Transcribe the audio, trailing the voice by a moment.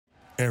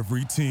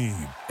Every team,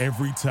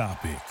 every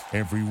topic,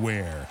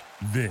 everywhere.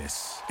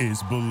 This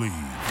is Believe.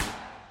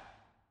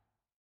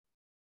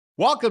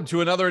 Welcome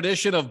to another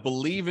edition of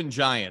Believe in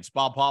Giants.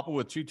 Bob Papa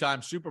with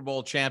two-time Super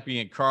Bowl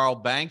champion Carl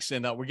Banks,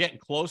 and we're getting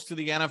close to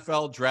the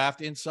NFL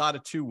draft inside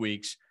of 2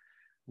 weeks.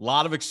 A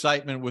lot of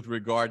excitement with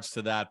regards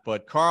to that.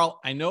 But, Carl,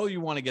 I know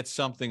you want to get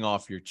something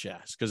off your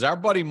chest because our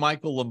buddy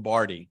Michael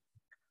Lombardi,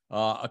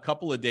 a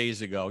couple of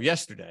days ago,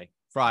 yesterday,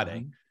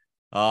 Friday,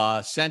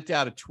 sent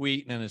out a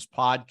tweet in his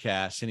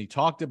podcast, and he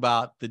talked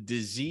about the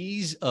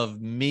disease of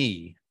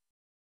me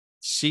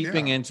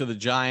seeping into the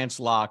Giants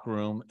locker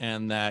room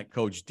and that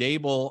Coach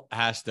Dable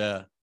has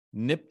to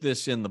nip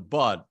this in the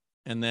bud.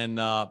 And then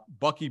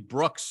Bucky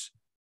Brooks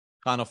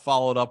kind of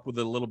followed up with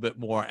it a little bit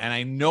more. And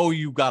I know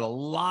you got a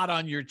lot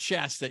on your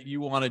chest that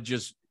you want to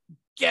just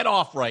get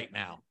off right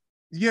now.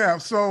 Yeah.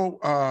 So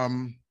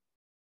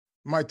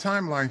my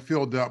timeline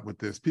filled up with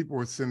this. People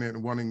were sending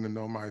and wanting to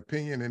know my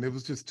opinion, and it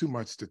was just too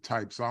much to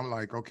type. So I'm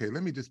like, okay,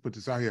 let me just put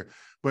this out here.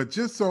 But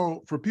just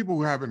so for people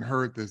who haven't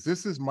heard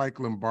this is Mike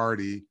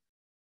Lombardi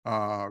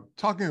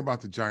talking about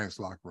the Giants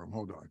locker room.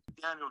 Hold on.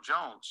 Daniel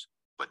Jones,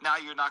 but now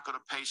you're not going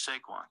to pay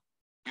Saquon.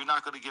 You're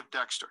not going to give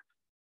Dexter.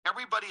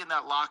 Everybody in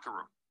that locker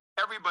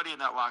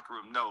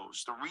room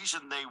knows the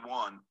reason they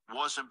won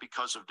wasn't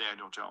because of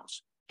Daniel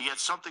Jones. He had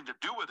something to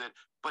do with it,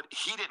 but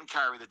he didn't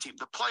carry the team.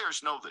 The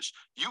players know this.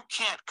 You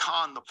can't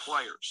con the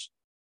players.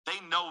 They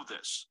know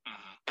this.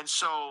 And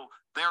so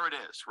there it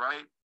is,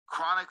 right?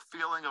 Chronic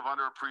feeling of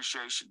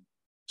underappreciation.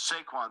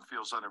 Saquon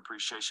feels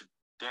underappreciation.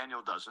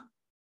 Daniel doesn't,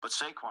 but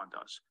Saquon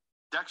does.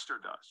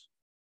 Dexter does.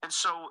 And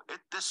so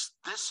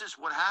this is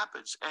what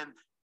happens. And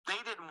they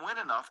didn't win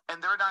enough,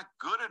 and they're not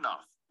good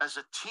enough as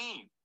a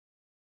team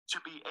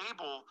to be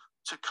able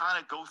to kind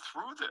of go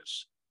through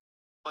this.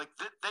 Like,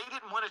 they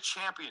didn't win a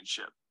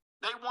championship.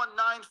 They won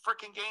 9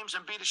 freaking games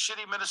and beat a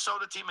shitty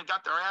Minnesota team and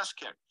got their ass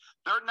kicked.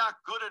 They're not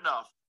good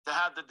enough to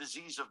have the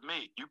disease of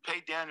me. You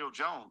pay Daniel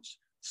Jones.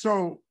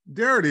 So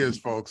there it is,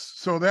 folks.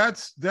 So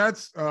that's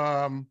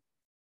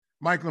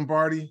Mike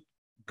Lombardi,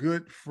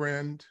 good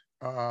friend.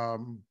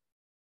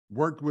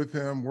 Worked with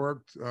him,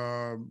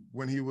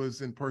 when he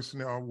was in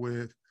personnel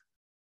with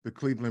the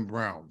Cleveland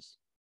Browns.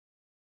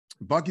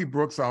 Bucky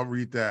Brooks, I'll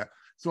read that.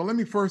 So let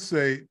me first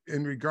say,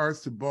 in regards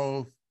to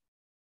both.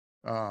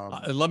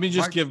 Let me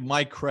just give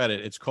Mike credit.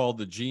 It's called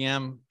the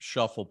GM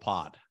Shuffle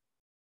Pod.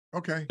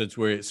 Okay.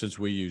 Since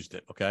we used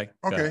it. Okay.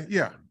 Okay.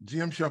 Yeah.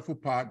 GM Shuffle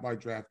Pod by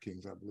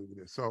DraftKings, I believe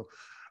it is. So,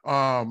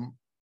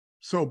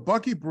 so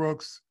Bucky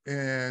Brooks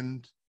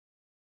and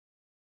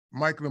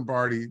Mike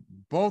Lombardi,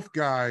 both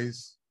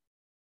guys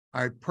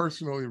I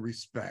personally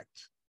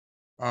respect,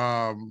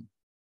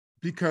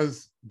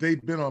 because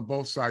they've been on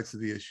both sides of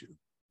the issue,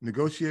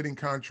 negotiating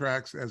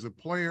contracts as a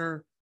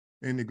player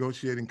and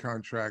negotiating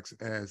contracts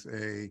as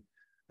a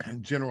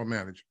general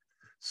manager.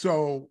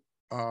 So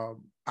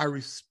I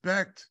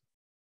respect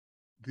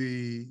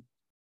the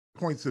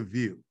points of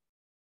view,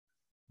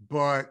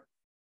 but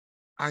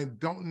I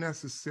don't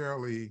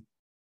necessarily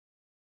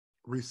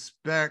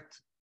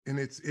respect, and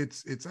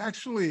it's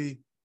actually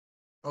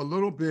a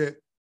little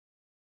bit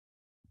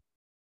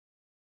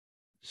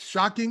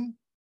shocking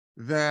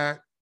that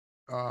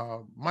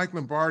Mike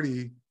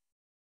Lombardi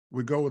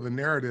would go with a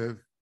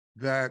narrative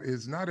that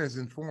is not as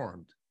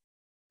informed,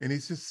 and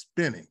he's just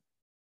spinning.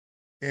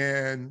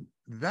 And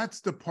that's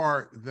the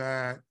part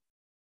that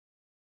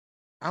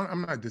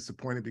I'm not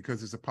disappointed,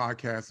 because it's a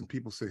podcast and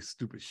people say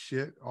stupid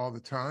shit all the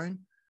time.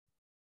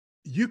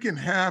 You can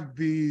have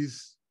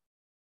these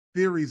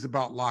theories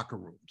about locker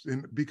rooms,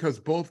 and because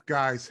both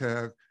guys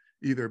have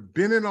either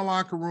been in a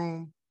locker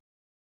room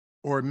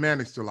or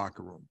managed a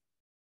locker room.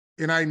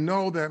 And I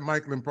know that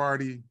Mike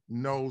Lombardi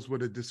knows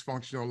what a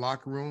dysfunctional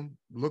locker room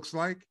looks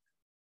like,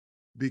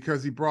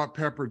 because he brought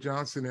Pepper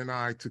Johnson and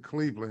I to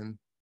Cleveland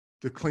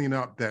to clean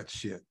up that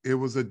shit. It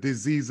was a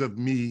disease of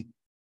me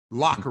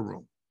locker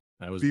room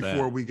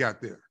before we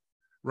got there,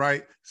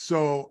 right?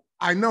 So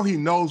I know he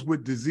knows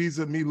what disease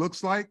of me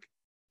looks like,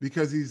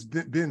 because he's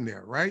been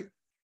there, right?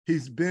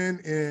 He's been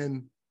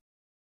in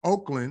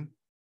Oakland,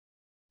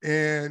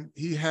 and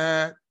he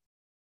had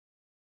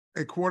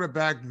a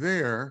quarterback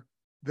there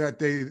that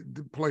the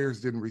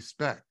players didn't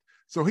respect.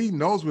 So he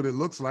knows what it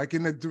looks like.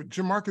 And the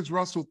Jamarcus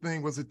Russell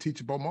thing was a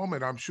teachable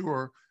moment, I'm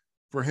sure,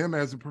 for him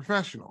as a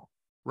professional,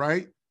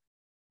 right?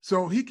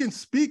 So he can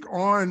speak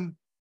on,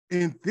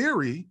 in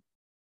theory,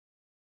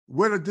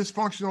 what a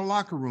dysfunctional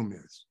locker room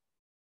is.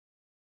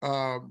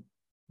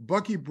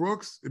 Bucky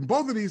Brooks, and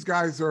both of these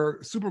guys are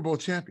Super Bowl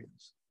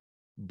champions.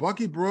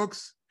 Bucky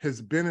Brooks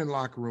has been in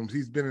locker rooms.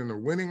 He's been in a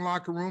winning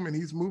locker room, and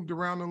he's moved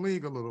around the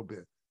league a little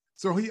bit.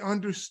 So he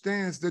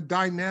understands the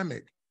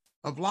dynamic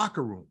of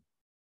locker room.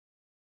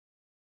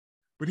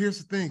 But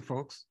here's the thing,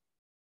 folks.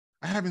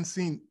 I haven't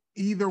seen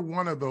either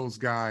one of those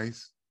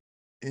guys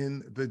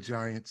in the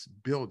Giants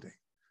building.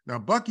 Now,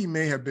 Bucky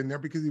may have been there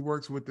because he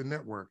works with the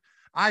network.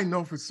 I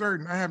know for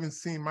certain I haven't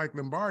seen Mike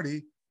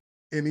Lombardi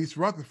in East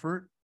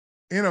Rutherford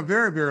in a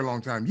very, very long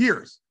time,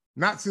 years,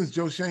 not since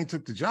Joe Shane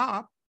took the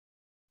job.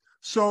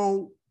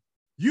 So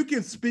You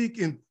can speak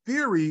in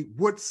theory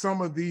what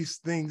some of these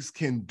things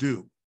can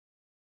do.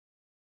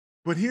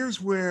 But here's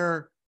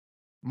where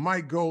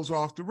Mike goes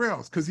off the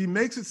rails, because he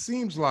makes it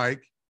seem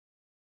like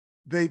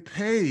they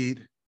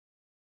paid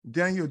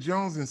Daniel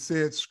Jones and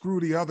said,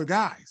 screw the other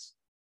guys.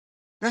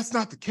 That's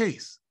not the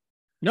case.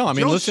 No, I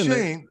mean,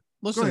 listen,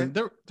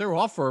 their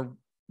offer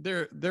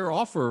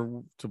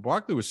to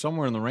Barkley was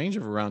somewhere in the range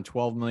of around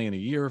 $12 million a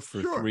year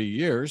for 3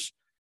 years.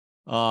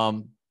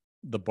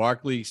 The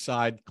Barkley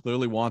side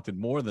clearly wanted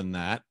more than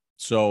that.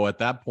 So at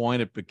that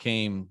point, it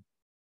became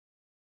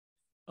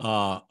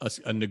a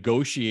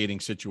negotiating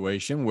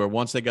situation where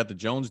once they got the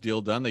Jones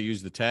deal done, they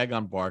used the tag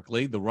on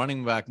Barkley. The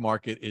running back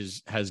market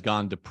has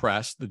gone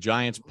depressed. The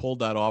Giants pulled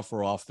that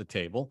offer off the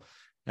table,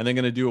 and they're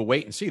going to do a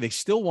wait and see. They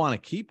still want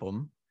to keep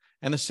him.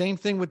 And the same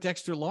thing with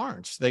Dexter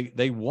Lawrence.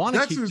 They want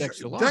to keep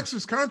Dexter Lawrence.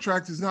 Dexter's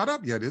contract is not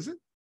up yet, is it?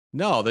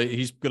 No,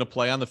 he's going to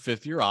play on the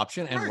 5th-year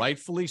option, and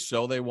rightfully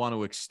so. They want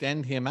to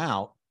extend him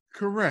out.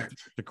 Correct.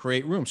 To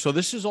create room. So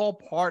this is all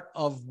part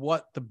of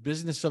what the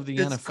business of the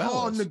NFL is. It's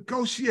called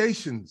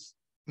negotiations,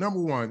 number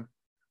one.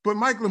 But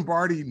Mike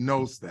Lombardi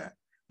knows that.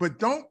 But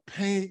don't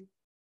paint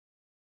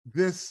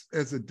this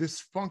as a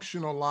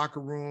dysfunctional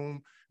locker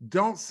room.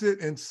 Don't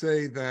sit and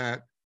say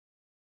that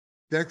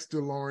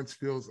Dexter Lawrence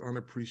feels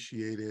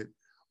unappreciated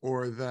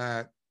or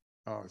that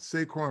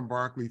Saquon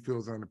Barkley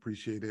feels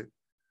unappreciated.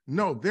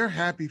 No, they're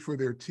happy for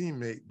their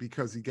teammate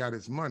because he got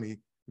his money.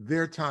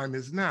 Their time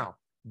is now.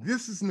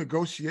 This is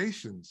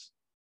negotiations.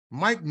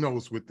 Mike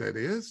knows what that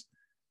is.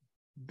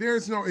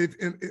 There's no,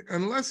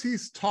 unless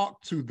he's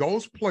talked to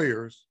those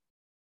players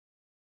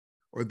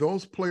or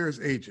those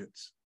players'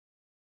 agents,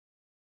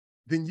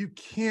 then you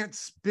can't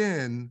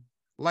spin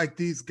like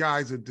these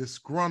guys are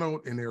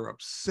disgruntled and they're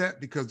upset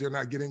because they're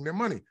not getting their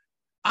money.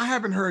 I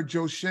haven't heard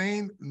Joe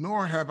Shane,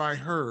 nor have I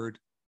heard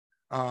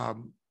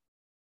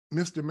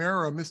Mr.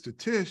 Mara, Mr.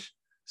 Tisch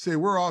say,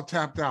 we're all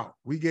tapped out.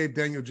 We gave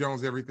Daniel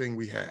Jones everything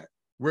we had.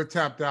 We're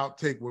tapped out,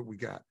 take what we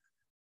got.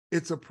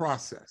 It's a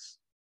process.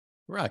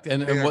 Correct.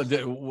 And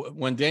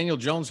when Daniel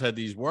Jones had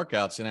these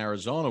workouts in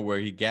Arizona where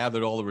he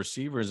gathered all the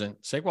receivers and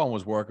Saquon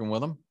was working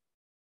with him.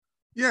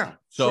 Yeah.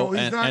 So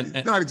he's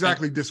not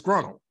exactly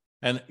disgruntled.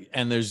 And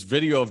there's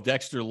video of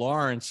Dexter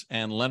Lawrence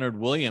and Leonard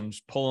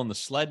Williams pulling the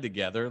sled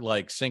together,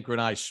 like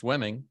synchronized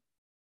swimming.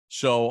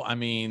 So, I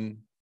mean,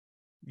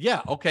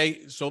 yeah,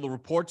 okay. So the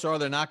reports are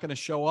they're not going to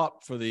show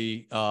up for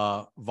the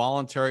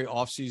voluntary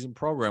offseason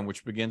program,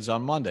 which begins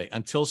on Monday,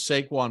 until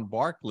Saquon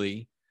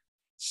Barkley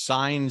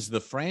signs the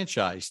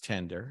franchise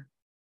tender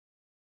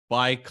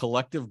by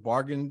collective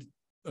bargain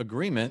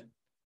agreement.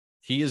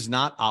 He is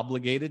not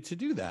obligated to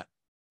do that.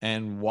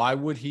 And why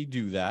would he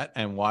do that?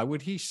 And why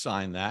would he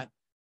sign that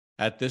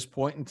at this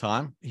point in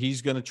time?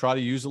 He's going to try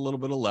to use a little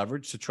bit of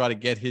leverage to try to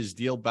get his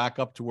deal back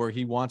up to where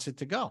he wants it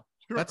to go.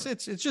 Sure. That's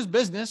it. It's just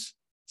business.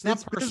 It's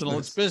not personal.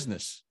 It's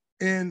business.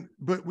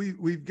 But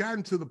we've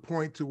gotten to the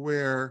point to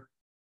where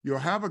you'll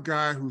have a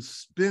guy who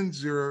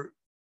spins the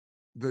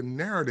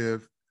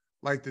narrative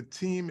like the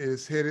team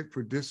is headed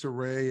for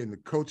disarray and the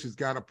coach has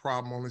got a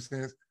problem on his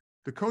hands.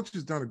 The coach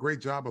has done a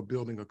great job of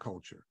building a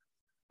culture.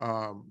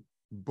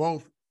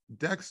 Both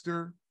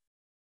Dexter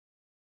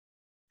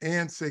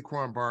and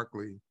Saquon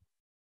Barkley,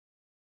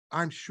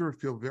 I'm sure,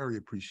 feel very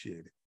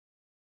appreciated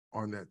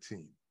on that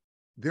team.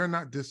 They're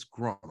not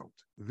disgruntled.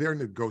 They're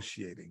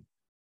negotiating.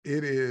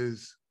 It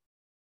is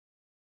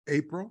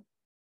April.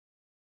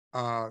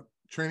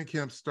 Training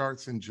camp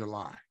starts in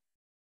July.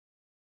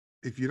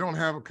 If you don't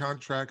have a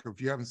contract or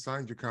if you haven't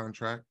signed your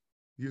contract,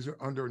 you're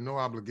under no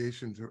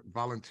obligation to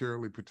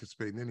voluntarily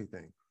participate in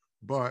anything.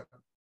 But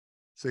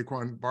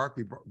Saquon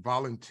Barkley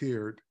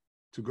volunteered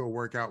to go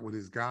work out with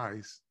his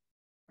guys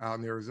out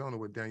in Arizona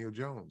with Daniel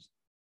Jones.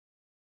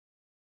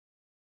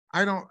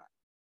 I don't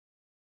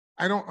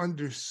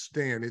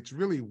understand. It's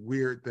really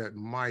weird that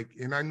Mike,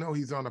 and I know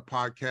he's on a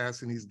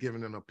podcast and he's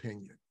giving an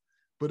opinion,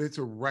 but it's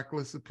a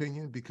reckless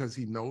opinion because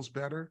he knows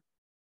better.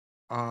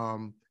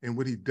 And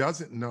what he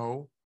doesn't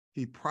know,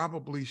 he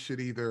probably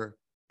should either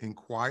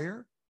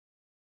inquire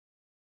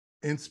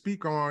and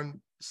speak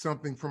on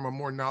something from a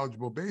more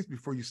knowledgeable base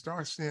before you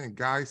start seeing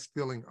guys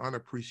feeling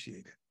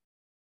unappreciated.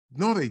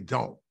 No, they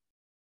don't.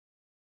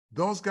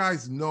 Those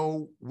guys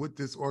know what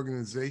this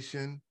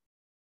organization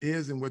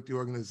is and what the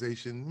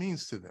organization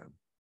means to them.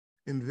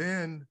 And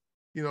then,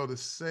 to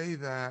say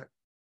that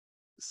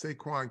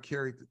Saquon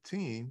carried the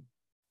team,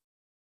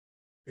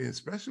 and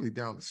especially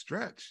down the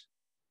stretch,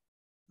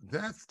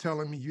 that's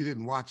telling me you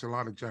didn't watch a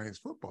lot of Giants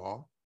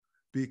football,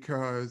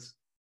 because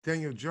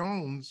Daniel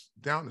Jones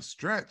down the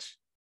stretch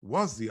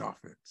was the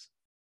offense.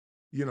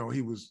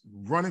 He was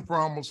running for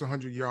almost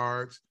 100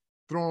 yards,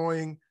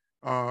 throwing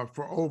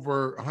for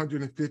over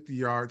 150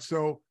 yards.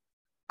 So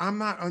I'm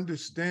not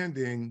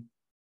understanding,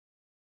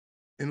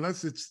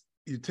 unless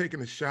you're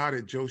taking a shot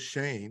at Joe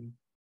Shane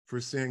for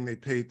saying they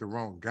paid the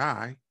wrong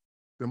guy.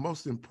 The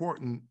most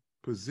important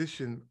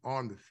position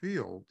on the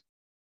field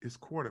is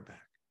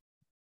quarterback.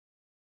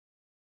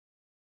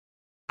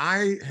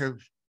 I have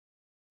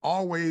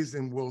always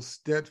and will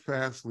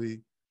steadfastly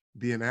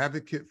be an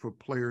advocate for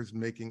players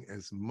making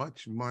as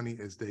much money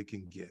as they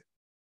can get.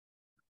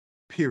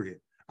 Period.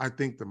 I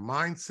think the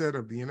mindset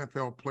of the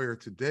NFL player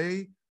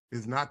today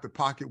is not to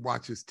pocket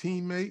watch his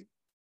teammate,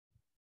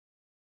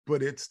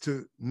 but it's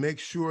to make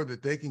sure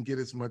that they can get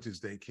as much as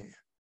they can.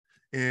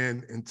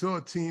 And until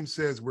a team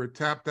says we're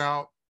tapped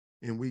out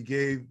and we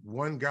gave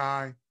one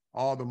guy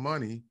all the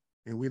money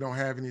and we don't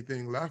have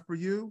anything left for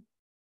you,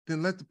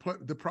 then let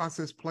the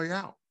process play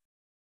out.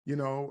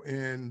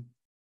 And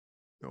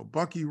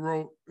Bucky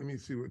wrote, let me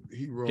see what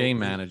he wrote. Game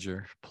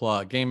manager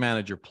plus.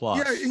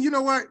 Yeah, and you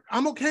know what?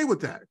 I'm okay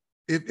with that.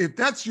 If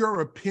that's your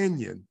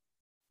opinion,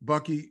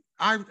 Bucky,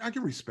 I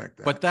can respect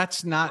that. But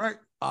that's not right.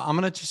 I'm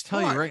going to just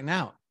tell you right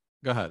now.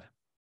 Go ahead.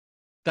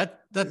 Let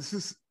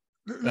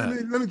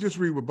me just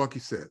read what Bucky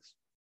says.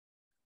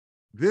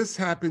 This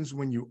happens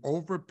when you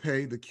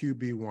overpay the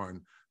QB1.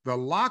 The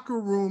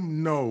locker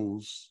room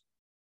knows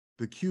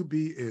the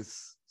QB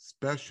is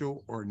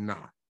special or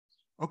not.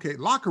 Okay,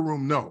 locker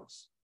room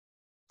knows.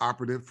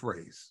 Operative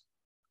phrase.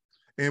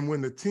 And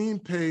when the team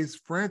pays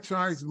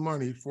franchise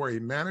money for a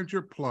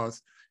manager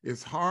plus,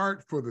 it's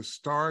hard for the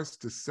stars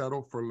to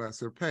settle for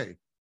lesser pay.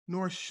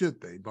 Nor should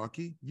they,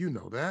 Bucky. You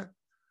know that.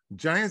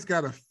 Giants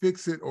got to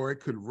fix it or it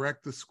could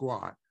wreck the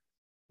squad.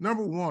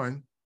 Number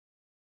one,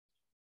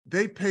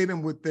 they paid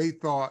him what they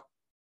thought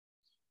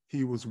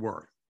he was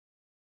worth.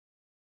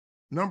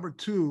 Number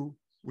two,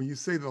 when you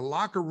say the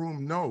locker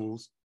room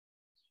knows,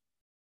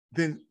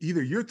 then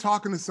either you're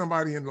talking to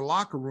somebody in the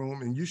locker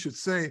room and you should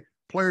say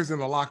players in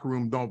the locker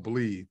room don't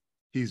believe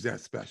he's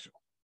that special,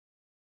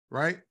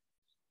 right?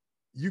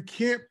 You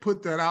can't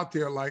put that out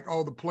there like,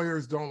 oh, the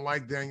players don't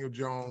like Daniel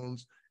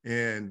Jones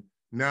and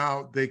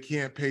now they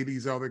can't pay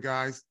these other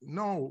guys.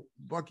 No,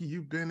 Bucky,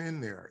 you've been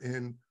in there.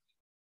 And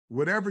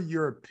whatever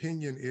your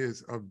opinion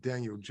is of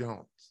Daniel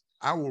Jones,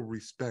 I will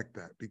respect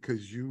that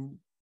because you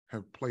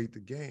have played the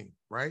game,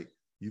 right?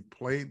 You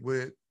played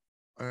with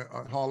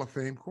a Hall of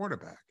Fame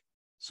quarterback.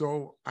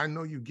 So I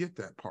know you get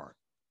that part,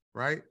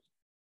 right?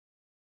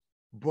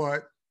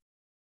 But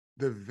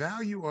the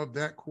value of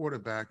that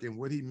quarterback and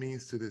what he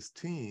means to this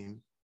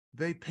team,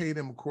 they paid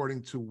him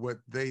according to what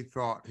they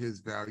thought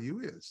his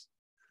value is,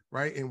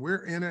 right? And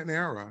we're in an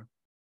era,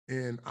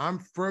 and I'm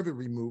further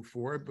removed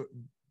for it,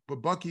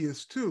 but Bucky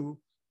is too,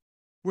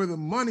 where the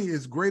money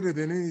is greater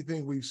than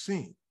anything we've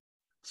seen.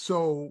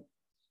 So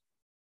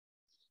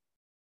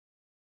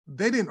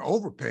they didn't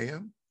overpay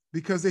him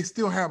because they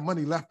still have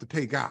money left to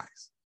pay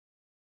guys.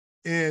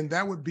 And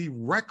that would be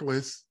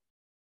reckless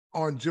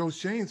on Joe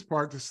Schoen's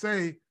part to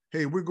say,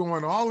 hey, we're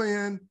going all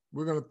in.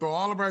 We're going to throw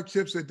all of our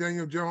chips at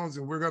Daniel Jones,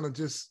 and we're going to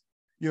just,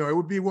 it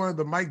would be one of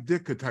the Mike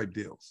Ditka type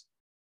deals.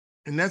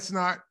 And that's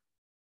not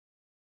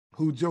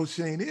who Joe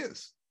Schoen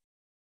is.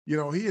 He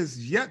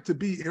is yet to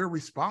be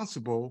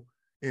irresponsible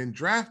in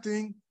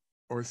drafting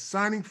or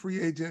signing free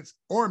agents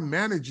or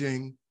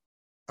managing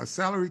a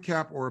salary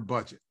cap or a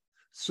budget.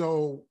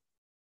 So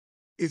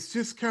it's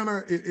just kind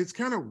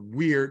of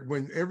weird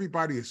when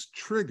everybody is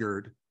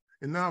triggered,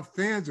 and now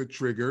fans are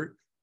triggered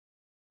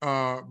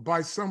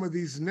by some of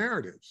these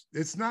narratives.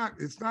 It's not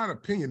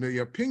opinion. The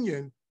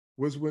opinion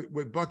was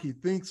what Bucky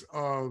thinks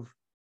of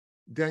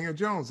Daniel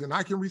Jones, and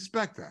I can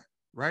respect that,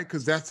 right?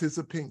 Because that's his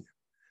opinion.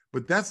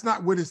 But that's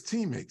not what his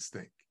teammates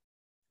think.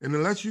 And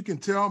unless you can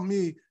tell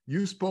me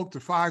you spoke to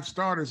 5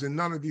 starters and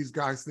none of these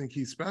guys think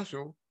he's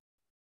special,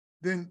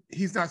 then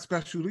he's not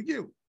special to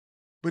you.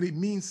 But it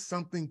means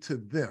something to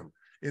them.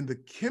 And the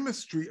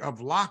chemistry of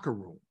locker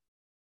room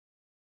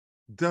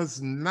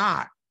does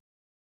not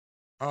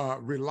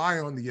rely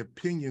on the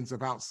opinions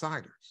of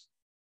outsiders.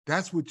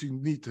 That's what you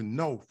need to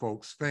know,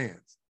 folks,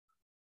 fans.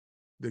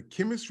 The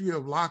chemistry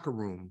of locker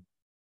room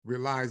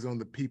relies on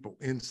the people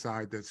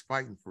inside that's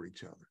fighting for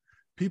each other.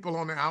 People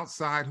on the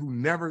outside who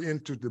never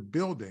entered the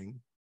building,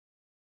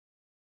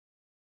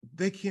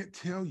 they can't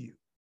tell you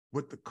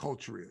what the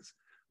culture is.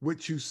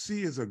 What you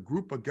see is a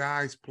group of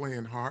guys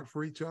playing hard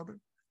for each other.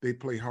 They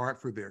play hard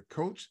for their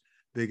coach.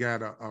 They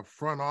got a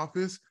front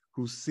office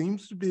who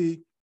seems to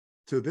be,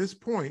 to this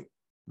point,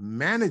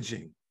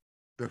 managing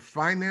the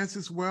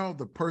finances well,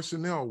 the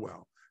personnel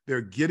well.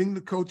 They're getting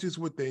the coaches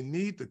what they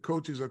need. The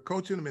coaches are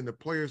coaching them, and the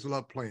players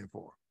love playing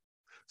for them.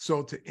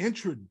 So to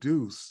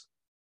introduce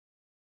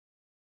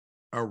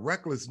a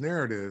reckless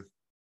narrative,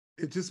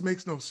 it just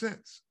makes no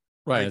sense.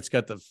 Right. It's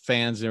got the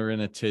fans that are in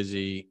a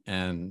tizzy.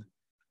 And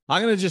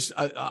I'm going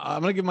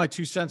to give my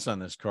 2 cents on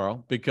this,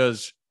 Carl,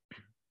 because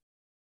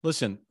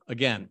listen,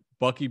 again,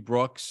 Bucky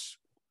Brooks,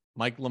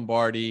 Mike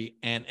Lombardi,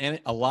 and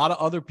a lot of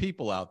other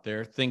people out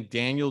there think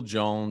Daniel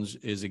Jones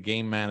is a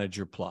game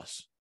manager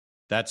plus.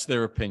 That's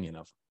their opinion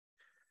of him.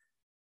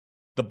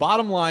 The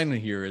bottom line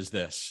here is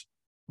this.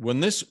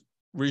 When this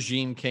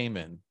regime came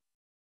in,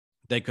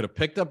 they could have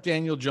picked up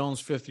Daniel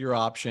Jones' 5th-year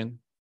option,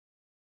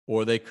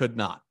 or they could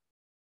not.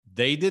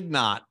 They did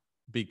not,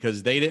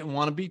 because they didn't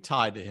want to be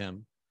tied to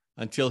him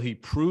until he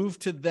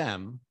proved to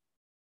them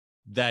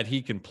that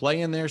he can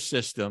play in their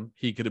system,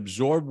 he could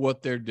absorb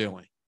what they're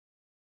doing.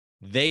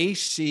 They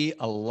see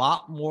a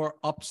lot more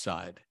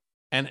upside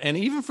And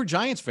even for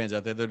Giants fans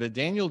out there, they're the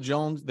Daniel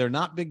Jones. They're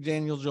not big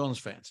Daniel Jones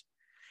fans.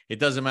 It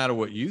doesn't matter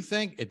what you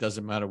think. It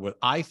doesn't matter what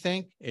I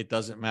think. It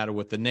doesn't matter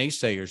what the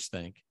naysayers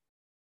think.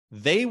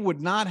 They would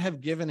not have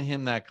given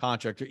him that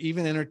contract or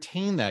even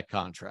entertained that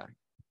contract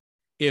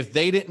if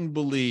they didn't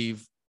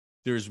believe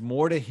there's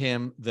more to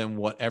him than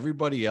what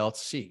everybody else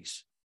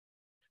sees.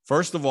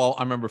 First of all,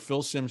 I remember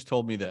Phil Simms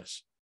told me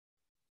this.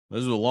 This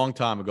was a long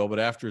time ago, but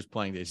after his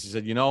playing days, he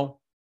said,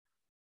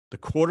 the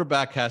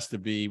quarterback has to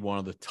be one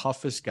of the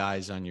toughest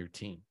guys on your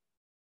team.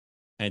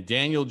 And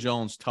Daniel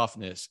Jones'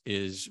 toughness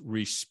is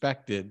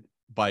respected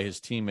by his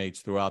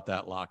teammates throughout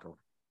that locker room.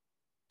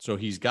 So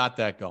he's got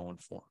that going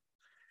for him.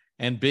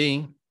 And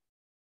B,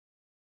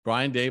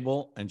 Brian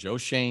Daboll and Joe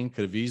Shane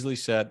could have easily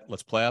said,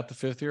 let's play out the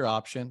fifth-year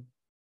option.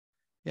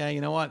 Yeah,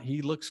 you know what?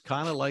 He looks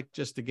kind of like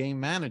just a game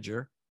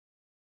manager.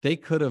 They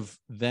could have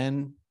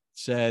then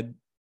said,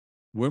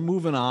 we're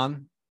moving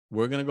on.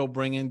 We're going to go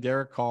bring in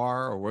Derek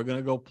Carr, or we're going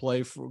to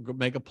go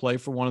make a play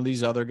for one of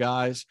these other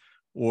guys,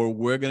 or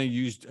we're going to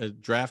use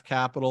draft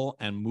capital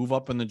and move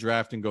up in the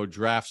draft and go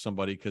draft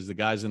somebody because the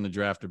guys in the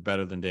draft are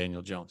better than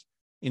Daniel Jones.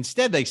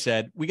 Instead, they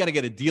said, we got to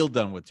get a deal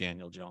done with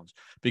Daniel Jones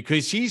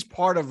because he's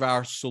part of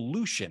our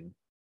solution,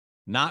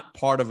 not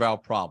part of our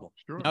problem.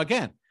 Sure. Now,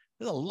 again,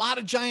 there's a lot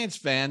of Giants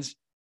fans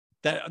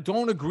that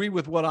don't agree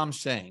with what I'm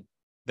saying.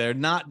 They're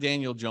not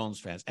Daniel Jones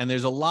fans. And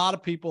there's a lot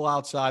of people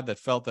outside that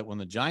felt that when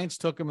the Giants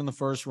took him in the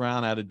first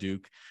round out of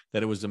Duke,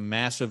 that it was a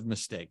massive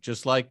mistake,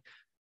 just like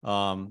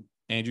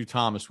Andrew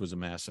Thomas was a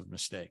massive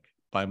mistake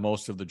by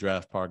most of the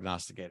draft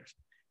prognosticators.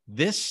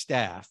 This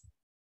staff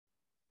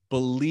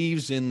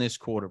believes in this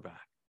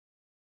quarterback.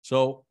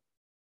 So,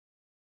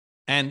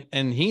 and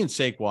he and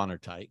Saquon are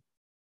tight.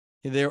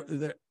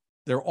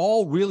 They're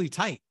all really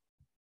tight.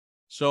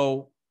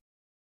 So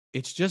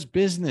it's just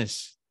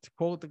business. To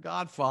quote The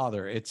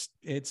Godfather, it's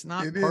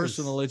not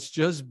personal. It's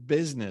just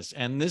business.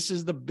 And this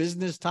is the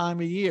business time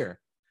of year.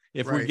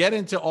 If we get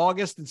into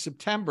August and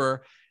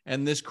September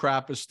and this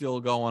crap is still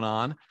going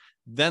on,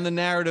 then the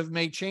narrative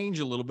may change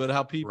a little bit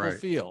how people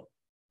feel.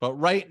 But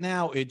right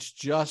now, it's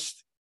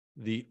just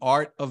the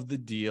art of the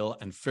deal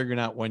and figuring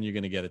out when you're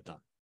going to get it done.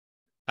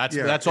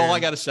 That's all I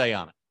got to say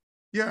on it.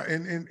 Yeah.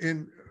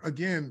 And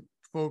again,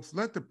 folks,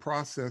 let the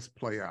process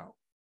play out.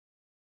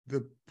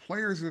 The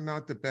players are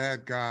not the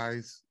bad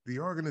guys. The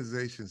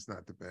organization's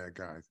not the bad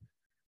guys.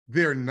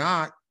 They're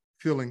not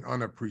feeling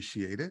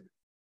unappreciated.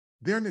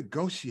 They're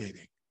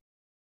negotiating.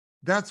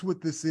 That's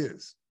what this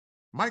is.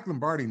 Mike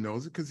Lombardi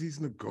knows it because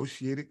he's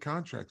negotiated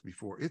contracts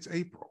before. It's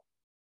April.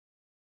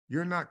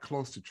 You're not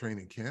close to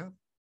training camp.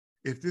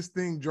 If this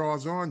thing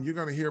draws on, you're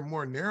going to hear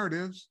more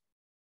narratives.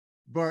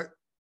 But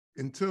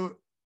until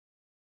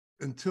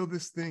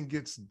this thing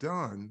gets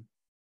done,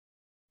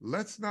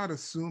 let's not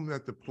assume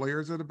that the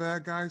players are the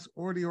bad guys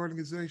or the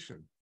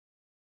organization.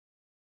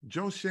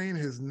 Joe Shane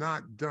has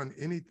not done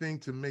anything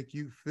to make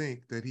you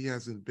think that he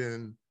hasn't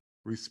been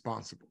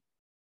responsible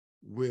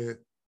with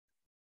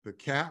the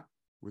cap,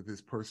 with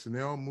his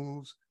personnel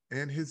moves,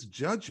 and his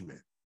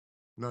judgment,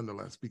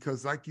 nonetheless.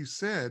 Because like you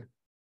said,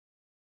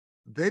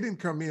 they didn't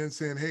come in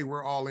saying, hey,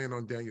 we're all in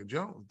on Daniel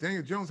Jones.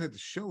 Daniel Jones had to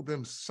show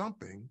them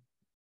something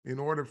in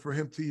order for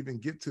him to even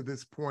get to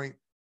this point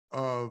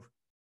of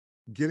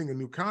getting a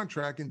new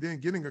contract, and then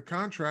getting a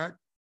contract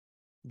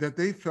that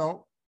they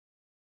felt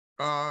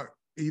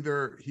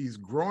either he's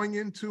growing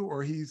into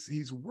or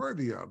he's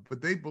worthy of,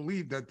 but they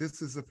believe that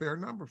this is a fair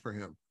number for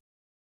him.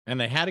 And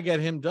they had to get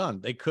him done.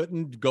 They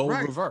couldn't go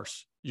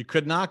reverse. You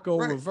could not go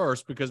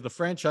reverse because the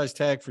franchise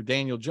tag for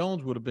Daniel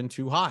Jones would have been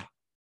too high.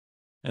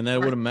 And then it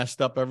would have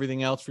messed up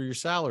everything else for your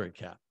salary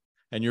cap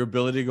and your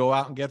ability to go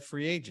out and get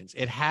free agents.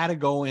 It had to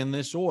go in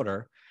this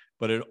order.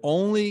 But it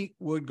only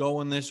would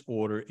go in this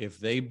order if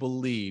they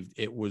believed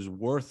it was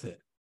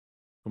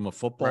from a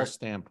football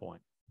standpoint.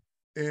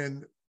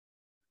 And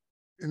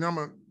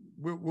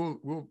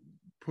we'll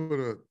put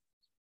a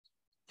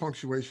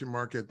punctuation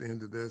mark at the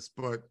end of this,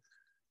 but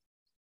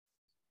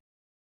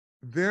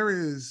there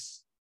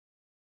is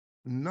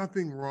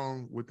nothing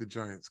wrong with the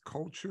Giants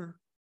culture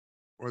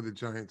or the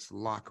Giants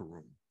locker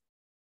room.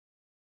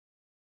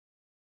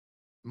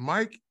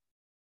 Mike,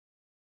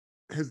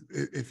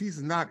 if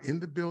he's not in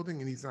the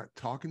building and he's not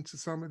talking to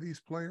some of these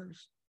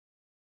players,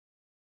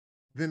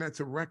 then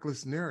that's a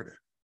reckless narrative.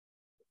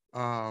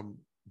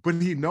 But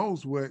he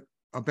knows what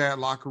a bad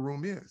locker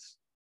room is.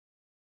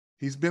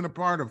 He's been a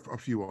part of a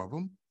few of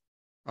them.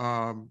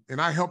 And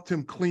I helped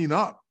him clean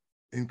up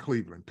in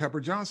Cleveland,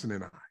 Pepper Johnson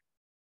and I,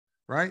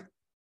 right?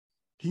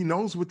 He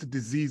knows what the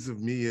disease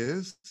of me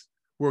is,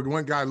 where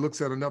one guy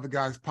looks at another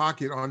guy's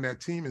pocket on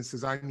that team and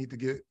says, I need to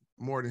get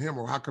more than him,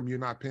 or how come you're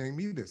not paying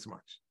me this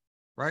much?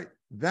 Right?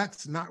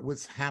 That's not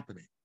what's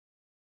happening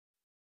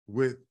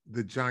with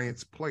the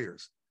Giants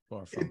players.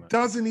 It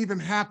doesn't even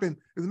happen.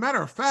 As a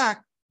matter of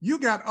fact, you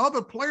got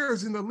other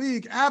players in the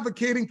league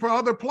advocating for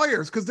other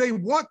players because they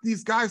want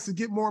these guys to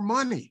get more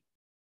money,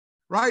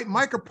 right?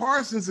 Micah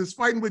Parsons is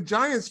fighting with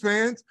Giants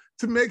fans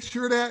to make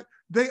sure that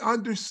they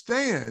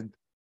understand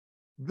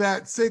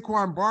that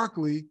Saquon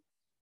Barkley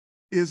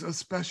is a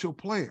special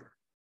player.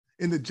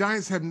 And the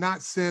Giants have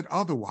not said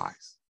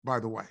otherwise, by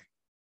the way.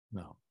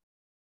 No.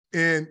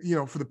 And,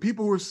 for the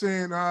people who are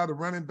saying, the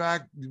running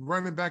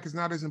back is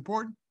not as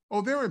important.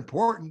 Oh, they're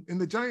important.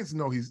 And the Giants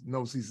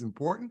knows he's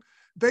important.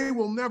 They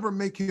will never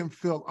make him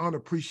feel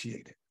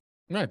unappreciated.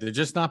 Right. They're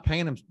just not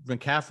paying him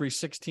McCaffrey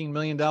 $16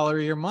 million a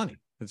year money.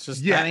 It's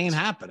just that ain't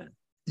happening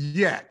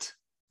yet,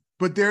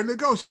 but they're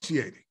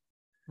negotiating.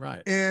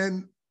 Right.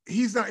 And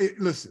he's not,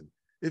 listen,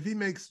 if he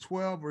makes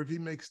 12 or if he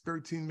makes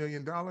 $13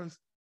 million,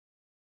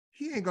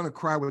 he ain't going to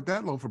cry with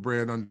that loaf of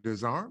bread under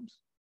his arms.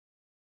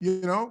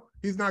 He's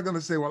not going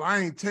to say, well, I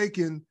ain't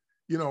taking,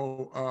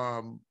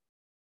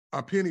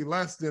 a penny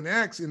less than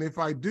X. And if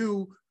I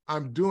do,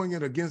 I'm doing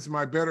it against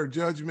my better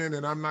judgment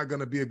and I'm not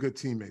going to be a good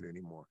teammate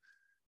anymore.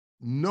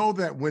 Know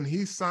that when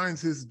he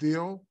signs his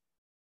deal,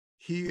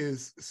 he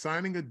is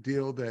signing a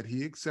deal that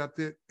he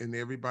accepted and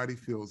everybody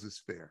feels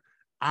is fair.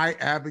 I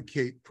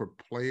advocate for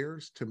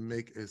players to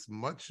make as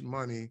much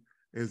money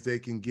as they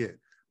can get.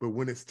 But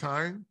when it's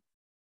time,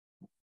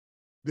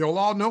 they'll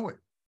all know it.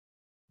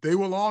 They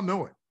will all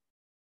know it.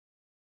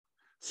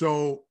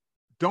 So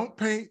don't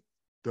paint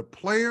the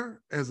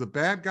player as a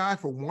bad guy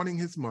for wanting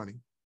his money.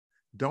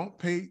 Don't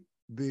paint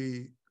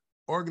the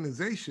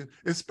organization,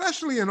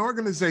 especially an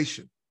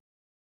organization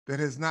that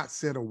has not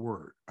said a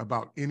word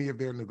about any of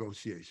their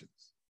negotiations.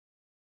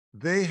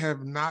 They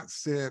have not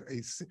said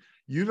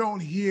you don't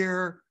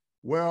hear,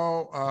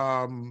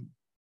 well,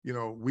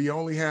 we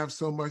only have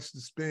so much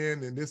to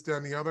spend and this, that,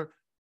 and the other.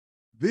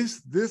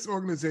 This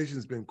organization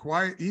has been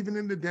quiet, even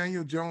in the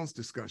Daniel Jones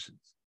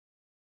discussions.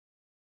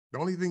 The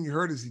only thing you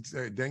heard is he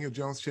said Daniel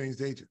Jones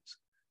changed agents,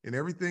 and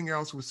everything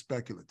else was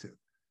speculative.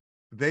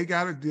 They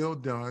got a deal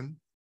done.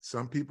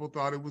 Some people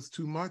thought it was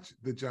too much.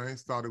 The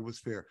Giants thought it was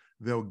fair.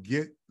 They'll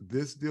get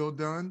this deal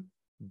done.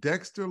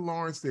 Dexter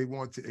Lawrence, they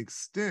want to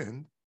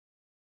extend,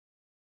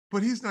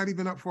 but he's not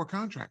even up for a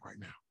contract right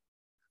now.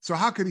 So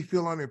how could he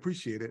feel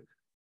unappreciated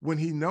when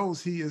he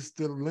knows he is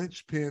the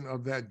linchpin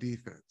of that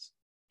defense?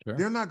 Sure.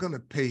 They're not going to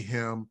pay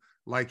him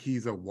like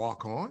he's a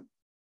walk-on.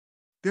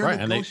 They're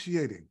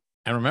negotiating.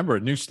 And remember, a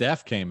new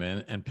staff came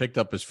in and picked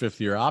up his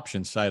fifth-year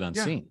option sight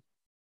unseen.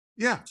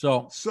 Yeah.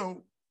 So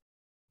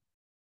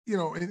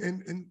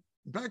and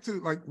back to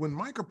like when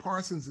Micah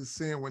Parsons is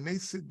saying, when they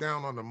sit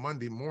down on a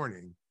Monday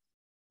morning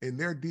and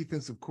their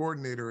defensive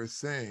coordinator is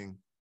saying,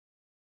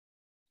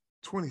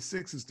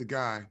 26 is the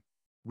guy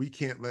we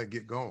can't let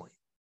get going.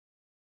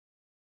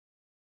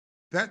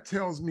 That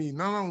tells me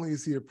not only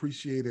is he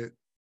appreciated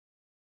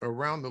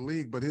around the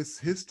league, but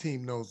his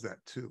team knows that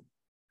too.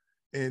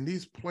 And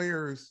these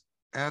players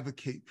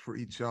advocate for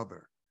each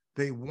other.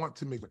 They want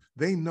to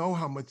they know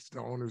how much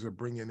the owners are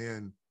bringing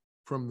in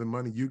from the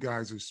money you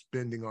guys are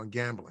spending on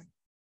gambling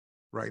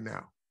right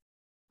now,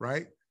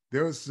 right?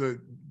 There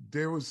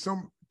was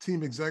some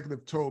team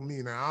executive told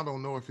me, now I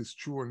don't know if it's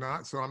true or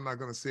not, so I'm not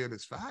going to say it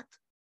as fact,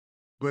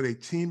 but a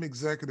team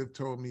executive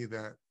told me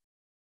that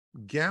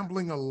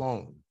gambling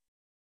alone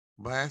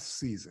last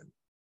season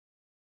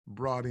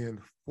brought in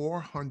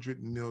 $400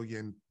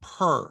 million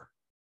per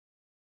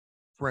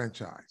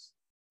franchise,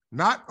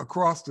 not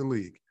across the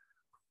league,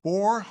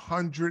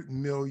 $400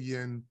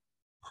 million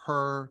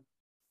per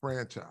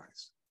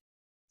franchise.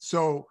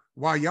 So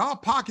while y'all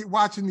pocket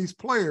watching these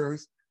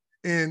players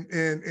and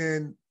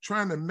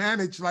trying to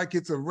manage like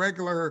it's a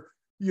regular,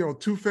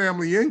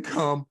 two-family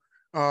income,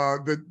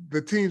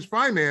 the team's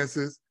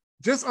finances,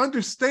 just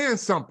understand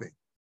something.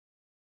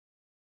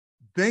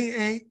 They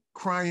ain't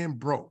crying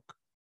broke.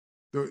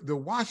 The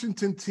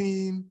Washington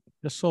team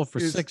just sold for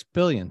 $6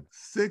 billion.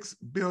 $6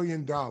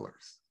 billion.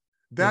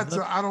 That's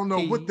I don't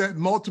know what that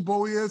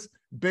multiple is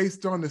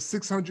based on the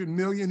 $600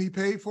 million he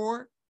paid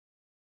for it,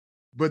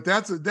 but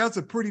that's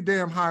a pretty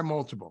damn high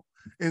multiple.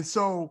 And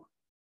so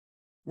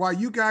while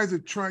you guys are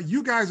managing,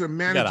 you got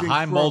a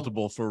high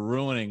multiple for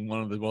ruining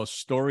one of the most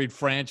storied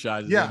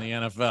franchises in the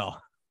NFL.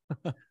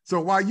 So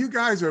while you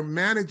guys are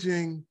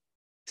managing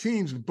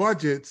teams'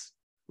 budgets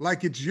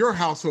like it's your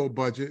household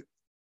budget,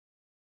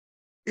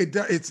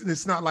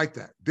 it's not like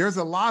that. There's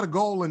a lot of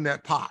gold in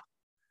that pot.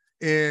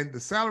 And the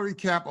salary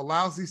cap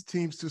allows these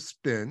teams to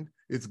spend.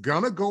 It's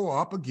going to go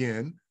up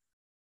again,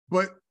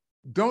 but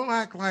don't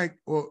act like,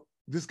 well,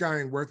 this guy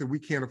ain't worth it. We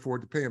can't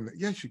afford to pay him that.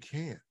 Yes, you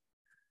can.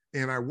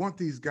 And I want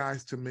these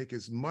guys to make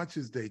as much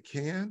as they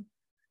can,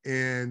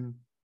 and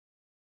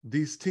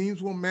these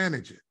teams will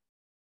manage it,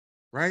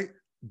 right?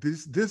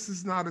 This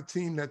is not a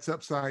team that's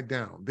upside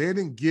down. They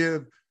didn't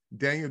give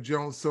Daniel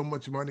Jones so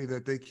much money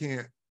that they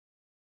can't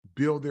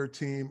build their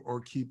team or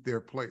keep their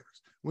players.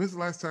 When's the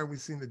last time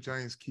we've seen the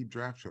Giants keep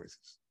draft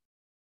choices?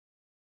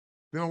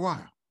 Been a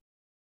while.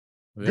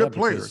 Yeah, good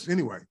players,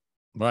 anyway.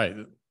 Right.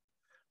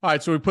 All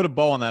right, so we put a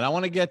bow on that. I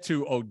want to get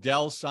to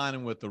Odell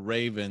signing with the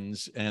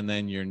Ravens and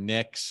then your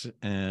Knicks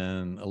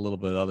and a little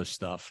bit of other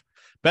stuff.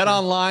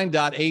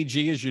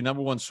 BetOnline.ag is your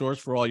number one source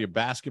for all your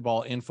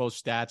basketball info,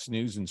 stats,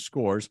 news, and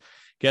scores.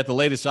 Get the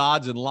latest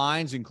odds and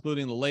lines,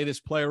 including the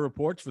latest player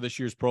reports for this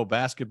year's pro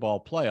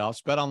basketball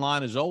playoffs.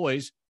 BetOnline is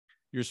always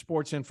your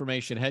sports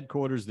information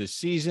headquarters this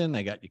season.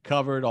 They got you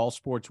covered, all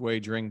sports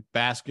wagering,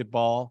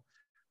 basketball,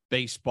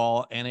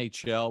 baseball,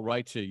 NHL,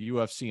 right to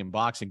UFC and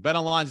boxing.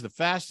 BetOnline is the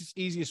fastest,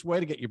 easiest way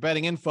to get your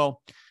betting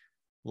info.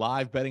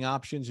 Live betting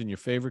options in your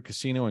favorite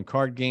casino and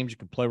card games you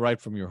can play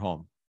right from your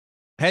home.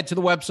 Head to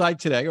the website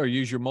today or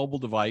use your mobile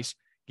device.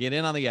 Get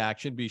in on the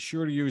action. Be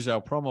sure to use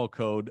our promo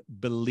code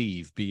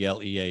BELIEVE,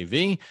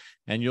 BLEAV,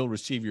 and you'll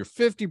receive your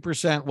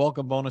 50%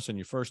 welcome bonus on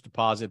your first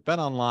deposit.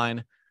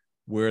 BetOnline,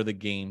 where the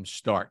game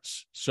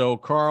starts. So,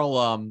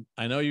 Carl,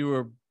 I know you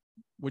were,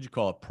 what'd you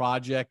call it,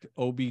 Project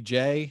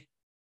OBJ?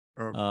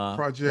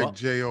 Project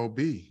JOB.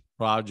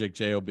 Project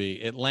JOB.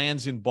 It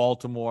lands in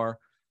Baltimore.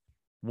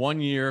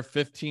 1 year,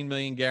 $15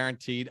 million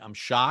guaranteed. I'm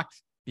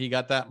shocked he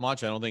got that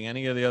much. I don't think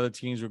any of the other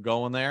teams were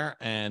going there,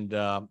 and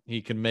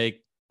he can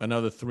make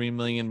another $3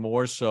 million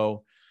more,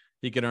 so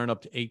he could earn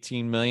up to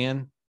 $18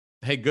 million.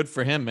 Hey, good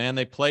for him, man.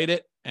 They played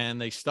it and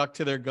they stuck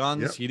to their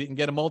guns. Yep. He didn't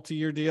get a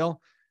multi-year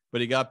deal,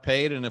 but he got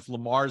paid. And if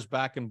Lamar's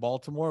back in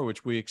Baltimore,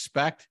 which we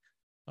expect,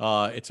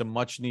 it's a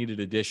much-needed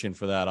addition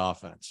for that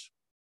offense.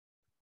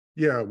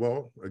 Yeah,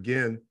 well,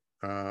 again,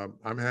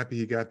 I'm happy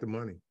he got the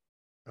money,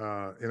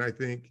 and I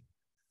think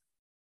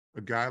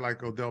a guy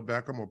like Odell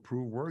Beckham will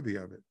prove worthy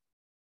of it.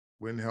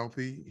 When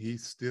healthy,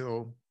 he's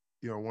still,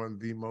 one of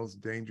the most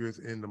dangerous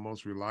and the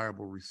most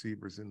reliable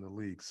receivers in the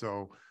league.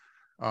 So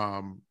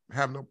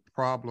have no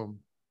problem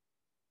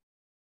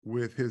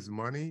with his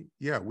money.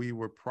 Yeah, we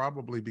were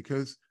probably,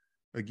 because,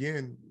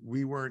 again,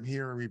 we weren't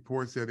hearing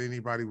reports that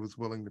anybody was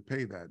willing to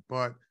pay that.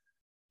 But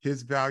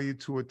his value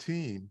to a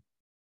team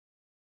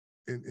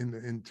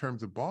in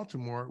terms of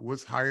Baltimore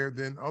was higher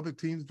than other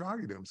teams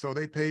valued him. So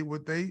they paid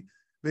what they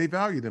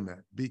valued him at,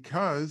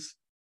 because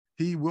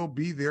he will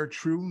be their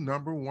true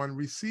number one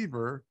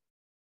receiver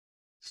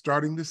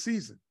starting the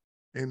season.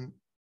 And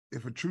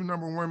if a true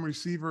number one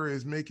receiver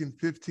is making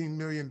 $15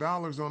 million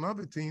on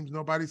other teams,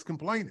 nobody's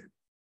complaining.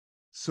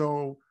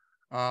 So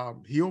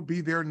he'll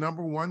be their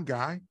number one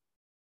guy.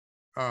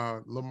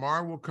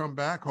 Lamar will come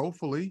back,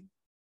 hopefully,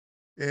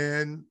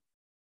 and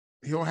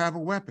he'll have a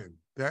weapon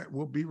that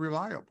will be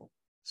reliable.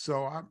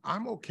 So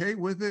I'm okay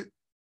with it.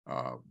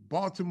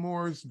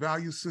 Baltimore's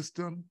value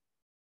system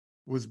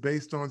was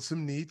based on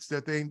some needs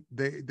that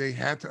they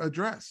had to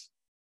address,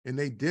 and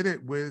they did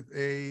it with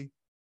a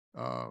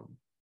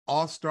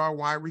all-star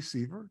wide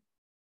receiver,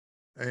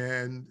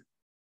 and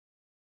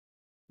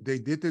they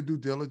did their due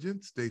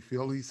diligence. They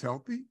feel he's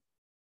healthy,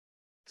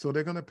 so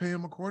they're going to pay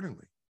him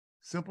accordingly.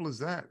 Simple as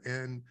that.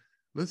 And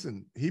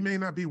listen, he may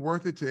not be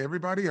worth it to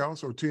everybody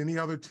else or to any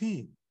other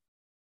team,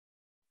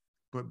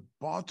 but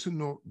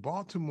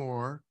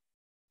Baltimore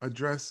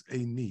addressed a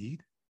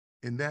need,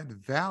 and that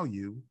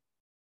value,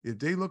 if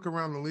they look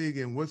around the league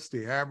and what's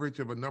the average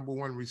of a number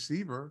one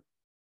receiver,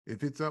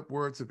 if it's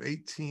upwards of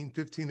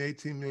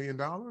 $18 million,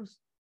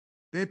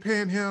 they're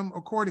paying him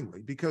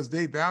accordingly because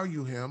they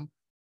value him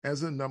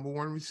as a number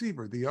one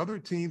receiver. The other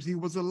teams, he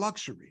was a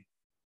luxury.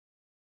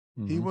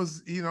 Mm-hmm. He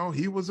was, he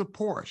was a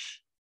Porsche.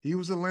 He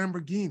was a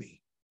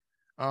Lamborghini.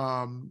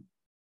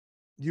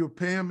 You'll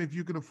pay him if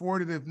you can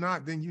afford it. If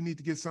not, then you need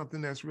to get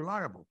something that's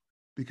reliable,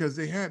 because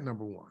they had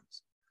number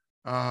ones.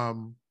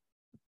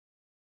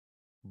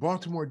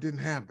 Baltimore didn't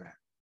have that.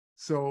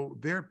 So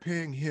they're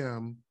paying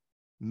him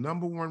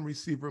number one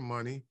receiver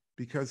money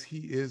because he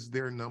is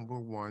their number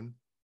one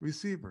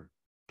receiver,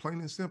 plain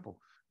and simple.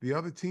 The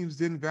other teams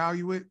didn't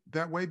value it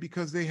that way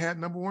because they had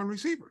number one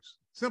receivers.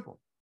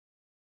 Simple.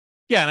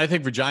 Yeah, and I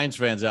think for Giants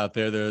fans out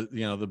there,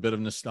 the bit of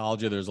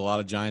nostalgia. There's a lot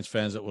of Giants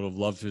fans that would have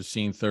loved to have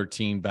seen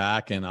 13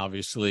 back, and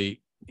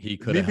obviously he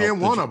could have helped. Me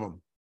being one of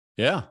them.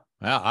 Yeah,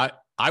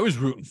 I was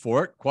rooting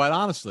for it, quite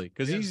honestly,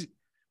 because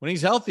when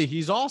he's healthy,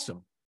 he's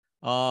awesome.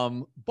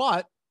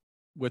 But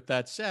with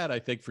that said, I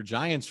think for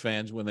Giants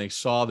fans, when they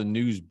saw the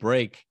news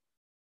break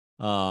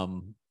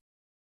on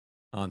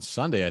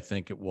Sunday, I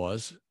think a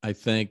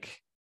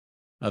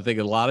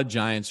lot of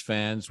Giants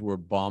fans were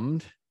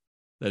bummed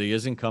that he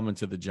isn't coming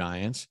to the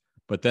Giants,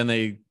 but then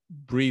they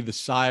breathed a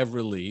sigh of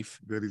relief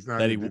that he's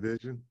not in the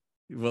division.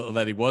 Well,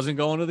 that he wasn't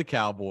going to the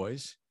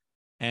Cowboys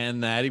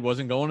and that he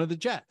wasn't going to the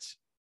Jets,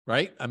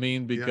 right? I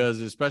mean,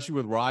 because especially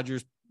with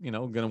Rodgers,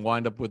 going to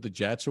wind up with the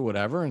Jets or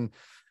whatever. And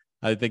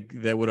I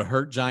think that would have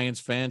hurt Giants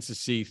fans to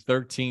see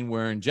 13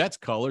 wearing Jets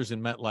colors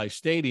in MetLife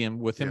Stadium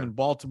with him in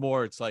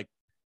Baltimore. It's like,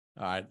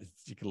 all right,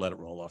 you can let it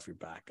roll off your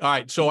back. All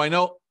right. So I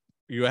know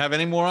you have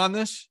any more on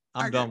this?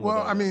 I'm done with it.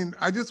 Well,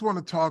 I just want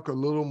to talk a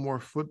little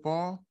more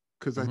football,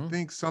 because I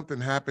think something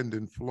happened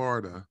in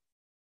Florida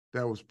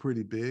that was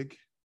pretty big,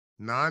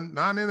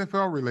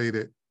 non-NFL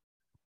related,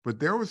 but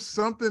there was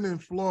something in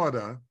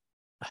Florida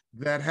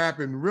that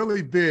happened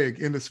really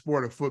big in the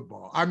sport of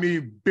football. I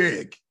mean,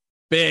 big.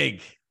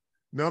 Big.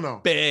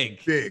 No.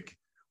 Big.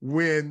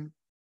 When,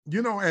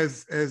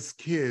 as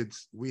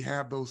kids, we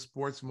have those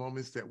sports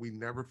moments that we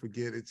never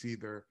forget. It's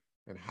either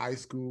a high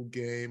school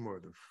game or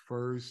the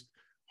first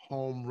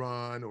home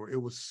run, or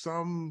it was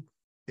some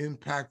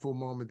impactful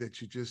moment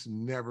that you just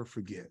never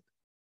forget.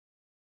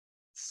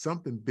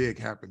 Something big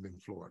happened in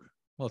Florida.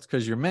 Well, it's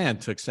because your man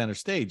took center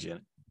stage in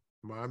it.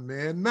 My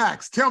man,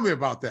 Max. Tell me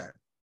about that.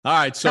 All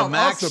right. So Tell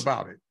us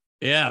about it.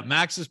 Yeah,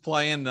 Max is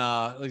playing.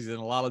 He's in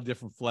a lot of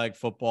different flag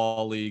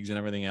football leagues and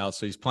everything else.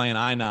 So he's playing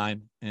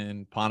I-9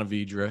 in Ponte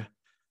Vedra.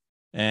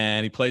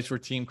 And he plays for a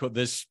team called,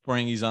 this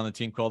spring, he's on the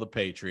team called the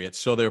Patriots.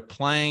 So they're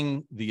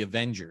playing the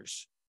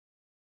Avengers.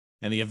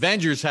 And the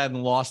Avengers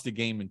hadn't lost a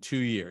game in 2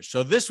 years.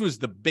 So this was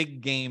the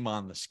big game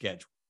on the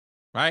schedule,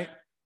 right?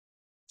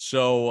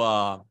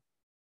 So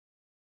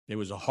it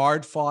was a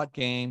hard-fought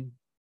game.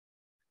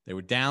 They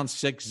were down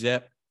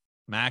 6-zip.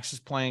 Max is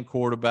playing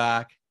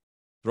quarterback,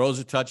 throws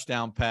a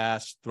touchdown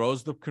pass,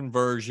 throws the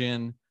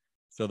conversion.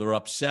 So they're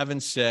up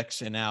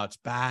 7-6, and now it's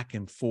back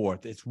and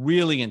forth. It's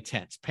really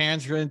intense.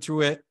 Parents are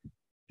into it.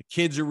 The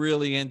kids are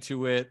really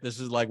into it. This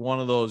is like one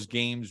of those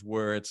games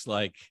where it's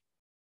like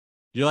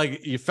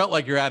you felt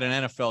like you're at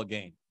an NFL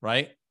game,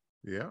 right?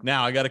 Yeah.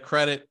 Now I got to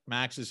credit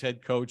Max's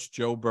head coach,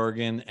 Joe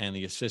Bergen, and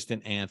the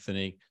assistant,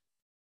 Anthony,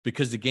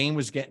 because the game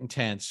was getting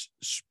tense.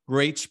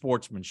 Great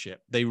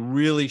sportsmanship. They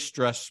really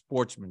stressed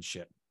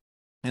sportsmanship.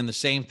 And the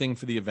same thing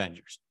for the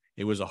Avengers.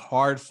 It was a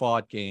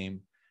hard-fought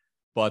game,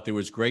 but there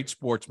was great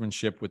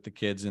sportsmanship with the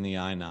kids in the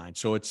I-9.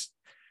 So it's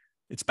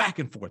back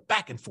and forth,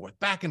 back and forth,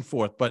 back and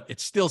forth, but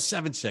it's still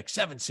 7-6,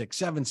 7-6,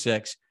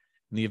 7-6.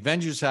 And the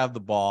Avengers have the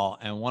ball,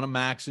 and one of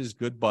Max's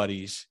good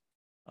buddies,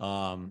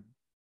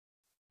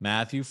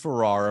 Matthew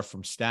Ferrara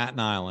from Staten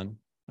Island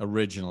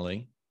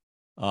originally,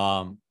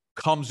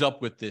 comes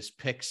up with this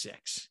pick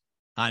six.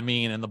 I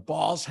mean, and the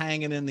ball's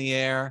hanging in the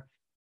air,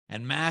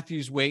 and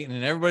Matthew's waiting,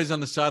 and everybody's on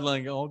the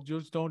sideline going, oh,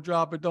 just don't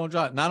drop it, don't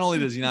drop it. Not only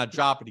does he not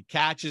drop it, he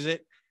catches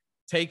it,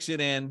 takes it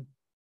in.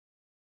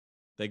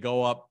 They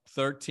go up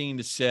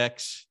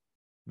 13-6.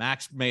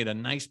 Max made a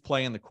nice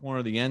play in the corner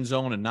of the end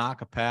zone and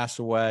knock a pass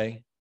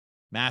away.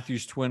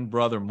 Matthew's twin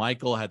brother,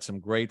 Michael, had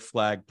some great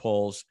flag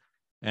pulls.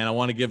 And I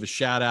want to give a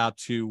shout out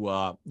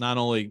to not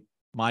only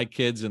my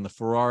kids and the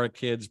Ferrara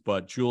kids,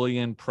 but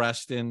Julian,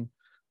 Preston,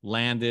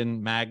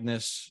 Landon,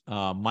 Magnus,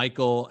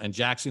 Michael, and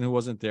Jackson, who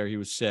wasn't there. He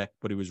was sick,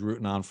 but he was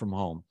rooting on from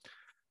home.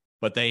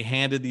 But they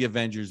handed the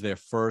Avengers their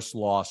first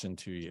loss in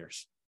 2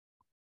 years.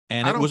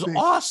 And it was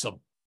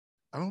awesome.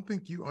 I don't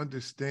think you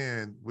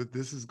understand what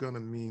this is going to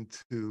mean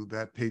to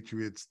that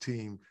Patriots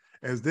team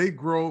as they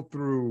grow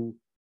through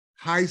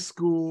high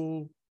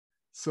school,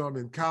 some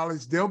in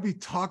college. They'll be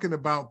talking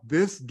about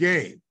this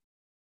game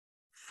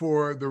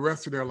for the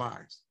rest of their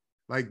lives.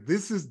 Like,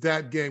 this is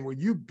that game where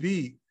you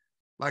beat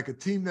like a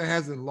team that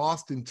hasn't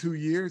lost in 2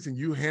 years and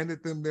you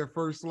handed them their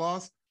first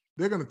loss.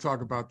 They're going to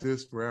talk about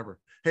this forever.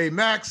 Hey,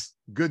 Max,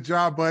 good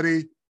job,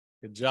 buddy.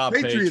 Good job,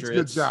 Patriots.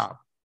 Good job.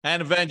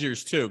 And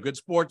Avengers, too. Good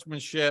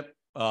sportsmanship.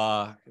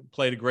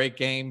 Played a great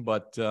game,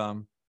 but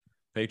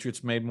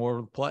Patriots made more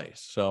of the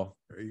plays. So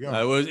there you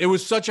go. It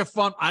was such a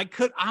fun.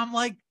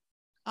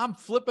 I'm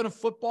flipping a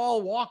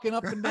football, walking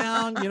up and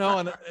down,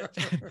 and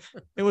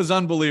it was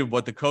unbelievable.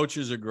 But the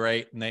coaches are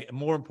great, and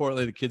more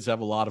importantly, the kids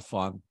have a lot of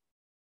fun.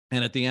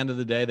 And at the end of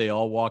the day, they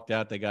all walked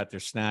out. They got their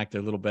snack,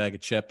 their little bag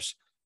of chips,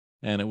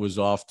 and it was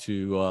off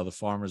to the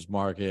farmer's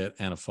market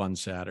and a fun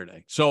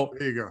Saturday. So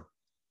there you go.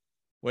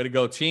 Way to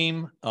go,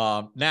 team.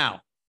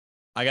 Now,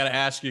 I got to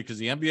ask you, because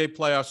the NBA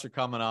playoffs are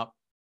coming up,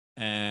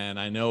 and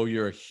I know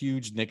you're a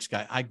huge Knicks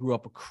guy. I grew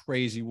up a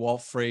crazy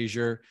Walt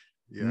Frazier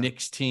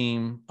Knicks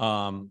team,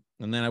 and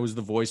then I was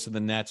the voice of the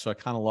Nets, so I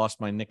kind of lost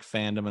my Knicks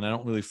fandom, and I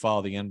don't really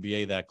follow the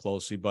NBA that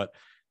closely. But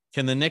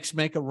can the Knicks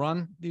make a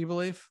run, do you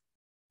believe?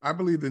 I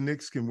believe the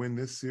Knicks can win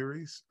this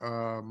series.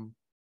 And,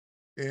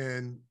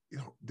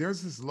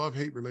 there's this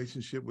love-hate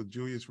relationship with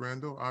Julius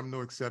Randle. I'm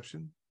no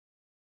exception.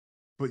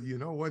 But you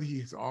know what?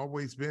 He's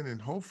always been,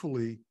 and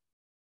hopefully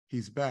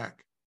he's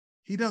back.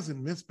 He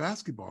doesn't miss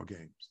basketball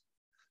games.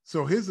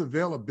 So his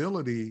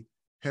availability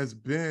has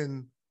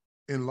been,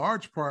 in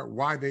large part,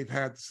 why they've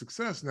had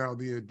success. Now,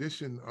 the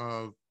addition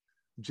of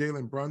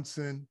Jalen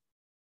Brunson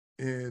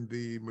and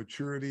the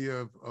maturity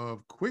of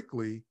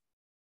Quickly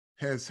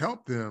has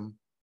helped them.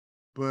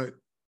 But,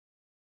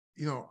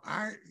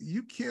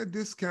 you can't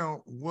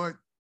discount what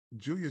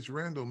Julius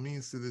Randle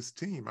means to this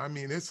team. I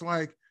mean, it's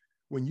like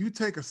when you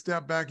take a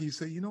step back and you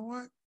say, you know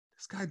what?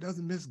 This guy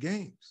doesn't miss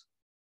games.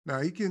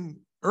 Now,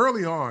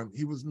 early on,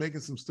 he was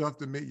making some stuff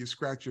that made you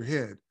scratch your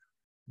head.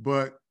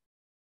 But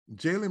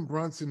Jalen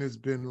Brunson has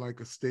been like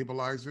a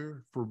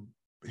stabilizer for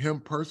him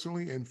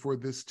personally and for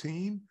this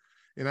team.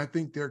 And I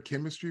think their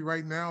chemistry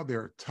right now,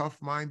 they're a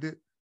tough-minded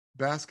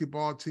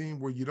basketball team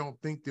where you don't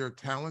think they're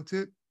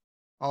talented.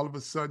 All of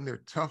a sudden,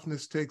 their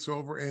toughness takes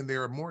over, and they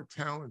are more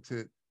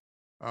talented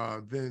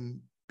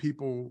than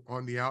people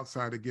on the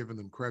outside are giving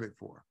them credit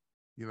for.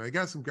 They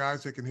got some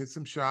guys that can hit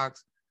some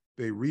shots.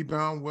 They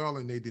rebound well,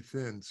 and they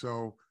defend.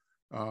 So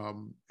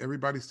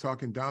everybody's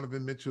talking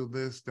Donovan Mitchell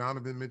this,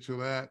 Donovan Mitchell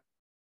that.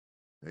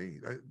 Hey,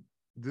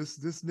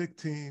 this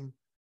Knicks team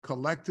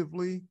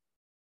collectively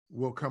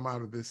will come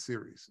out of this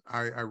series.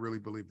 I really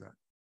believe that.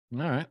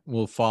 All right.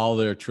 We'll follow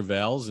their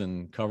travails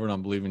and cover it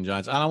on Believing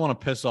Giants. I don't want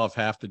to piss off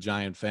half the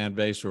Giant fan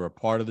base or a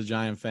part of the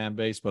Giant fan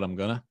base, but I'm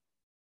going to,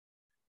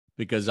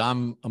 because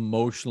I'm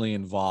emotionally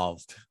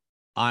involved.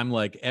 I'm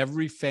like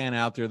every fan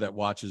out there that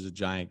watches a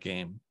Giant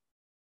game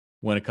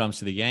when it comes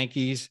to the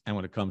Yankees and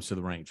when it comes to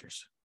the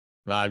Rangers.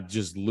 I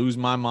just lose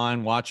my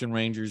mind watching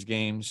Rangers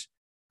games.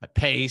 I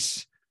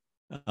pace.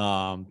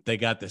 They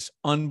got this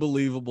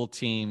unbelievable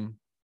team,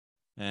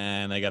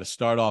 and they got to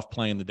start off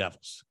playing the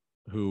Devils,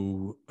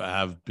 who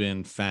have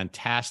been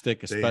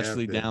fantastic,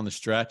 especially down the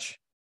stretch.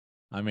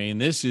 I mean,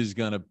 this is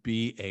going to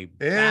be a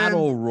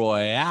battle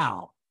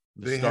royale.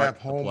 They have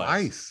home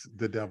ice,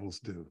 the Devils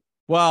do.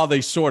 Well,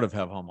 they sort of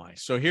have home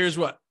ice. So here's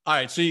what. All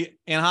right, so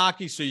in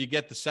hockey, so you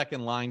get the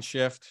second line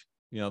shift,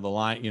 the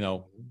line, and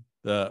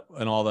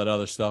all that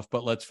other stuff.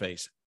 But let's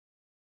face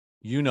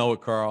it,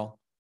 it, Carl,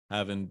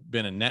 having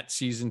been a Nets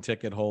season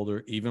ticket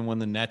holder, even when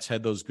the Nets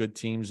had those good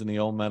teams in the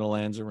old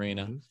Meadowlands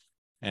Arena,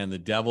 and the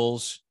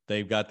Devils,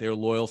 they've got their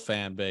loyal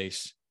fan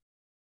base.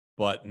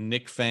 But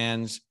Knick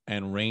fans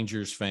and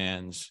Rangers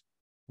fans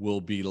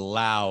will be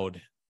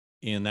loud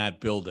in that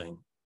building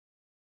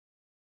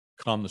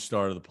come the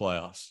start of the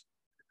playoffs.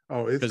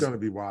 Oh, it's going to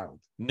be wild.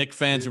 Knick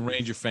fans and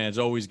Ranger fans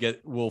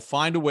will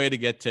find a way to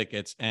get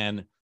tickets.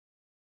 And,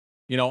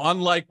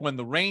 unlike when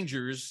the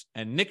Rangers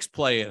and Knicks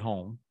play at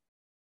home,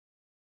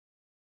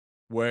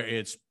 where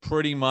it's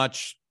pretty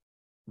much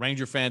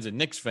Ranger fans and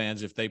Knicks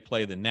fans if they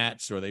play the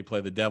Nets or they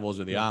play the Devils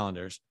or the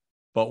Islanders.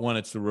 But when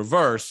it's the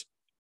reverse,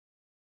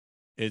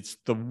 it's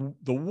the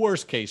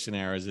worst case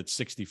scenario is it's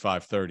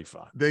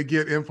 65-35. They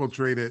get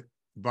infiltrated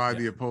by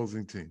the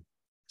opposing team.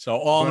 So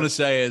all I'm going to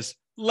say is,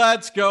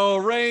 let's go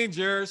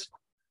Rangers.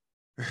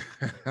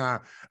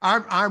 I'm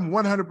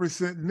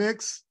 100%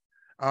 Knicks.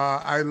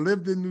 I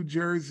lived in New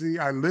Jersey.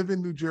 I live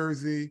in New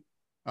Jersey.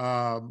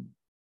 I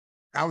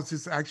was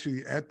just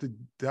actually at the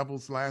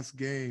Devils last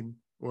game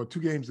or 2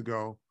 games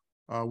ago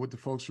with the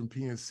folks from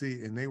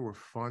PNC, and they were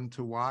fun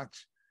to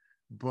watch.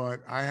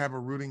 But I have a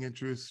rooting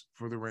interest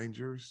for the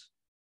Rangers.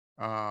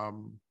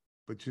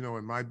 But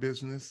in my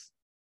business,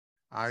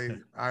 I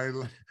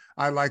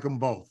like them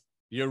both.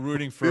 You're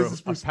rooting for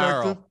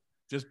apparel.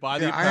 Just buy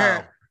the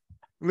apparel.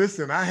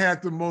 I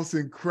had the most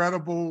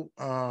incredible,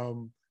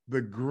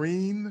 the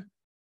green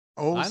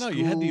old school.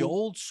 You had the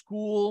old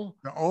school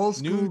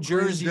New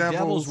Jersey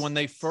Devils when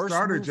they first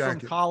moved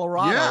from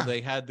Colorado. Yeah.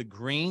 They had the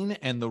green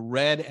and the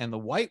red and the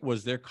white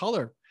was their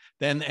color.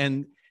 Then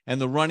and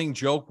the running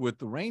joke with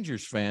the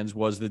Rangers fans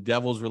was the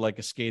Devils were like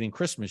a skating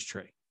Christmas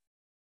tree.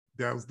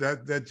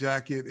 That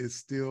jacket is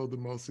still the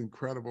most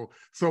incredible.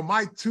 So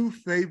my 2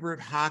 favorite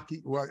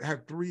hockey, I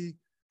have 3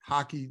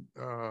 hockey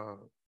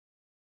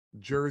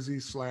jersey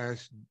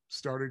 /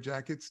 starter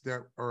jackets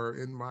that are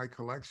in my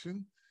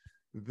collection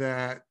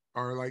that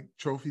are like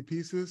trophy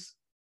pieces.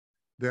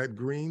 That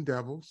Green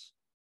Devils,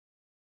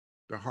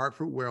 the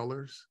Hartford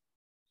Whalers.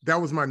 That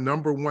was my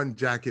number 1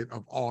 jacket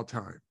of all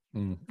time.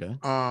 Okay.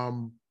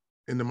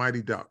 And the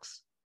Mighty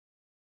Ducks.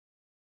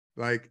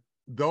 Like,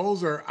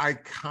 those are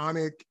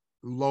iconic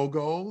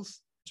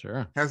logos.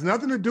 Sure. Has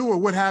nothing to do with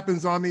what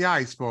happens on the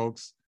ice,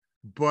 folks.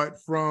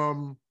 But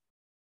from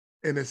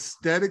an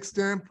aesthetic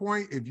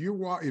standpoint, if you're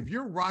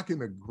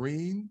rocking a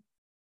green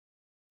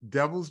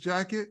Devils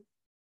jacket,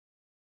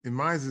 and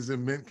mine is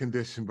in mint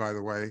condition, by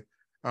the way,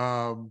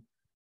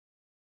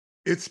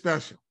 it's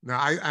special. Now,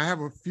 I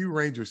have a few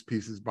Rangers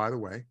pieces, by the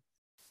way,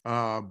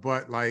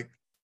 but like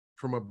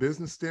from a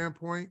business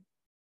standpoint,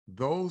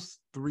 those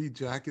 3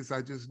 jackets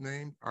I just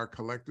named are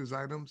collector's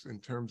items in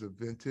terms of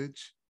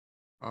vintage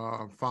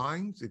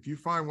finds. If you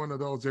find one of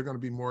those, they're going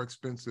to be more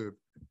expensive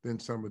than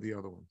some of the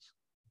other ones.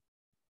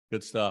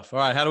 Good stuff. All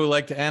right. How do we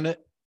like to end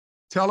it?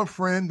 Tell a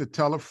friend to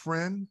tell a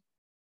friend.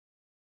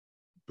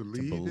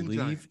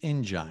 Believe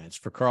in Giants.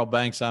 For Carl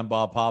Banks, I'm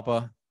Bob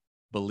Papa.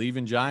 Believe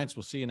in Giants.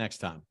 We'll see you next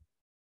time.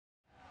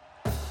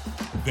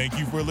 Thank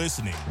you for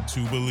listening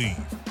to Believe.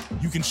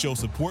 You can show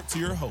support to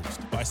your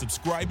host by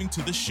subscribing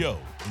to the show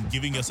and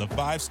giving us a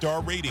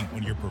 5-star rating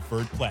on your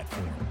preferred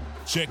platform.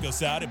 Check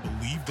us out at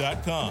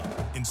Believe.com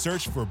and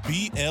search for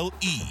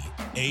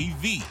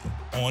BLEAV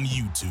on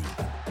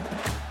YouTube.